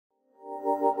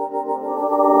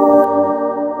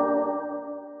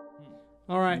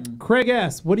Craig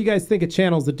S., what do you guys think of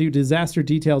channels that do disaster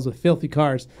details with filthy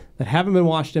cars that haven't been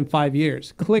washed in 5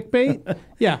 years? Clickbait?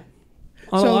 Yeah.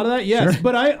 On a lot of that, yes. Sure.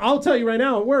 But I'll tell you right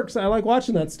now, it works. I like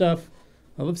watching that stuff.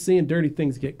 I love seeing dirty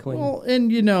things get clean. Well,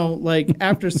 and you know, like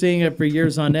after seeing it for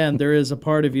years on end, there is a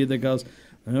part of you that goes,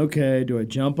 okay, do I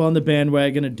jump on the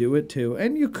bandwagon and do it too?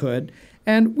 And you could.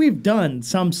 And we've done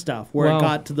some stuff where it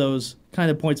got to those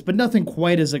kind of points, but nothing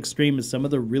quite as extreme as some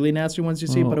of the really nasty ones you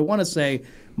see. But I want to say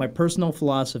my personal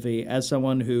philosophy as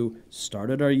someone who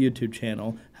started our YouTube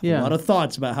channel, have a lot of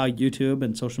thoughts about how YouTube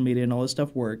and social media and all this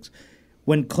stuff works.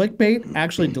 When clickbait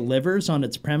actually delivers on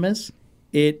its premise,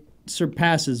 it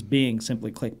surpasses being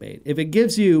simply clickbait. If it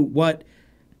gives you what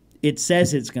it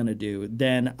says it's going to do,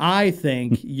 then I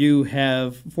think you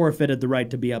have forfeited the right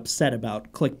to be upset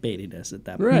about clickbaitiness at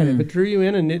that point. Right. If it drew you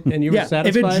in and you were satisfied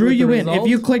if it drew with you the in, results, if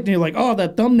you clicked and you're like, oh,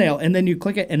 that thumbnail, and then you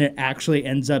click it and it actually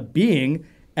ends up being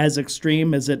as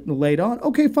extreme as it laid on,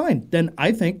 okay, fine. Then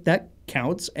I think that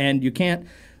counts, and you can't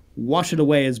wash it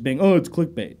away as being, oh, it's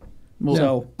clickbait. Well,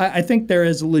 so I think there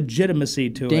is a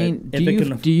legitimacy to Dane, it if it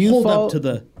can hold up to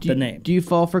the name. Do you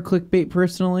fall for clickbait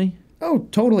personally? Oh,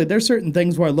 totally. There's certain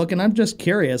things where I look and I'm just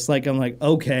curious. Like, I'm like,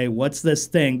 okay, what's this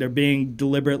thing? They're being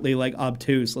deliberately, like,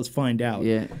 obtuse. Let's find out.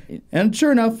 Yeah. And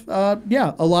sure enough, a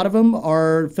lot of them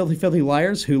are filthy, filthy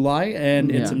liars who lie,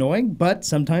 and it's annoying, but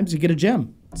sometimes you get a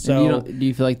gem. So, do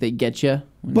you feel like they get you?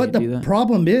 But the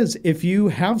problem is, if you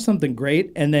have something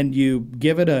great and then you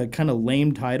give it a kind of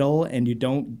lame title and you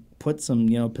don't put some,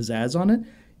 pizzazz on it,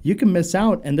 you can miss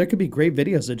out, and there could be great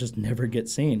videos that just never get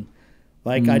seen.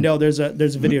 Like, I know there's a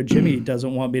video Jimmy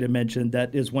doesn't want me to mention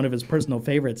that is one of his personal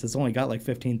favorites. It's only got like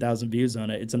 15,000 views on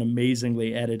it. It's an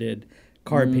amazingly edited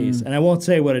car piece. And I won't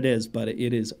say what it is, but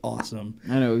it is awesome.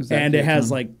 I know exactly. And it has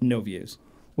like no views.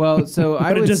 Well, so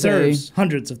I would say... But it deserves say,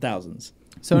 hundreds of thousands.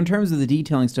 So in terms of the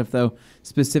detailing stuff, though,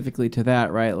 specifically to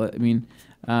that, right? I mean...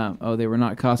 they were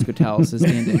not Costco towels. He's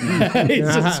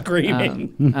just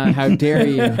screaming. How dare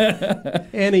you?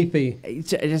 Anything. I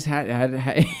just had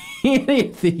Anthony.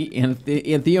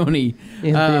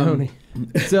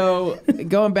 So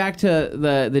going back to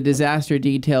the disaster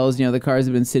details, the cars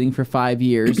have been sitting for 5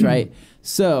 years, right?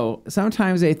 So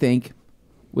sometimes I think,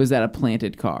 was that a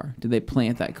planted car? Did they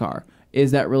plant that car?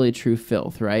 Is that really true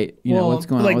filth, right? What's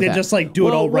going on with that? Like they just like do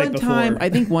it all right before. I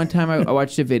think one time I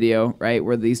watched a video, right,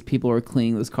 where these people were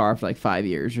cleaning this car for like 5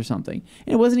 years or something.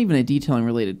 And it wasn't even a detailing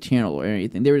related channel or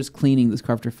anything. They were just cleaning this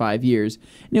car for 5 years.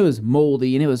 And it was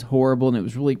moldy and it was horrible and it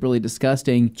was really, really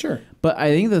disgusting. Sure. But I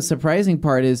think the surprising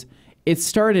part is it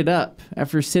started up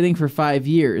after sitting for 5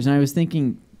 years. And I was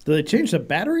thinking... Did they change the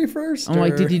battery first? I'm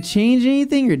like, did you change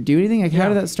anything or do anything? Like, how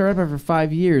did that start up after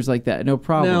 5 years like that? No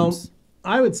problems. Now,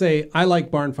 I would say I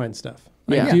like barn find stuff.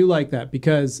 I do like that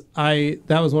because that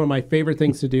was one of my favorite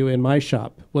things to do in my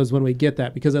shop was when we get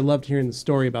that because I loved hearing the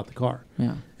story about the car.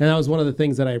 Yeah. And that was one of the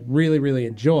things that I really, really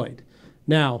enjoyed.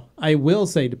 Now, I will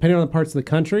say, depending on the parts of the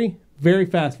country, very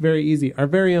fast, very easy. Our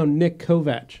very own Nick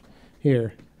Kovach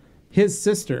here, his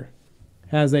sister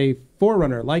has a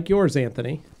 4Runner like yours,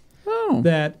 Anthony,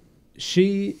 that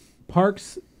she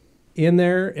parks in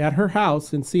there at her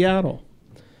house in Seattle.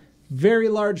 Very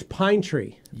large pine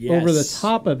tree over the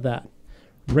top of that.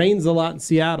 Rains a lot in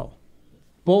Seattle.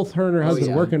 Both her and her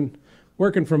husband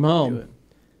working from home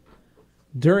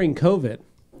during COVID.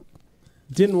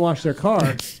 Didn't wash their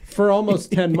car for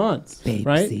almost 10 months.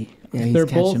 Right? Yeah,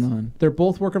 they're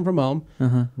both working from home.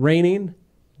 Raining,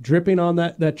 dripping on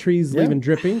that tree's leaving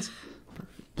drippings.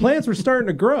 Plants were starting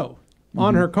to grow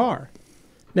on her car.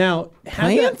 Now,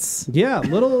 plants?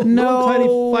 Little tiny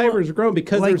fibers are growing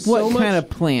because there's so much. What kind of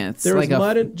plants? There was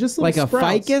mud, just little sprouts.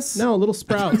 A ficus? No, little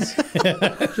sprouts.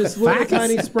 Just little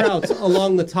tiny sprouts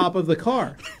along the top of the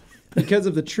car. Because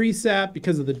of the tree sap,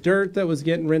 because of the dirt that was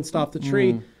getting rinsed off the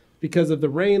tree, because of the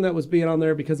rain that was being on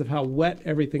there, because of how wet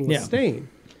everything was staying.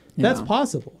 That's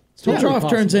possible. So trough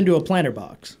turns into a planter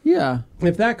box. Yeah.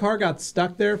 If that car got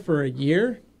stuck there for a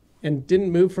year and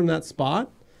didn't move from that spot,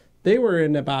 they were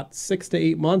in about 6 to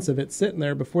 8 months of it sitting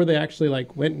there before they actually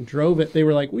went and drove it. They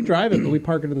were like, we drive it, but we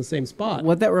park it in the same spot.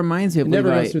 What that reminds me of, it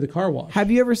never goes through the car wash. Have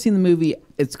you ever seen the movie?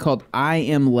 It's called I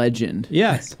Am Legend.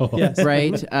 Yes. Yes.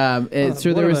 Right.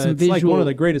 So there was some it's like one of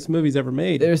the greatest movies ever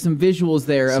made. There's some visuals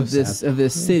there of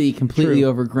this city completely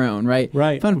overgrown. Right.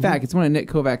 Right. Fun fact: it's one of Nick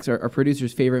Kovach's, our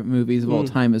producer's, favorite movies of all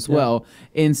time as well.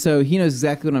 And so he knows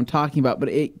exactly what I'm talking about. But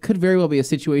it could very well be a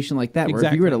situation like that where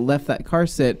if you were to left that car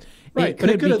sit. Right, it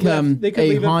could become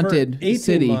a haunted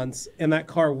city. 18 months, and that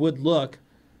car would look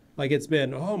like it's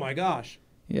been, oh my gosh.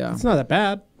 Yeah. It's not that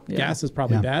bad. Yeah. Gas is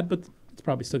probably bad, but it's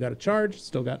probably still got a charge,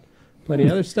 still got Plenty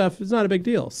of other stuff. It's not a big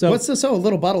deal. So what's this? Oh, a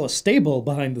little bottle of Stable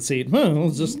behind the seat. We'll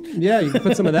just yeah, you can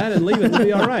put some of that and leave it. It'll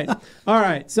be all right. All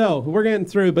right. So we're getting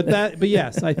through, but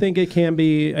yes, I think it can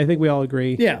be. I think we all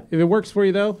agree. Yeah. If it works for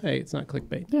you though, hey, it's not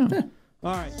clickbait. Yeah.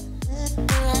 All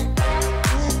right.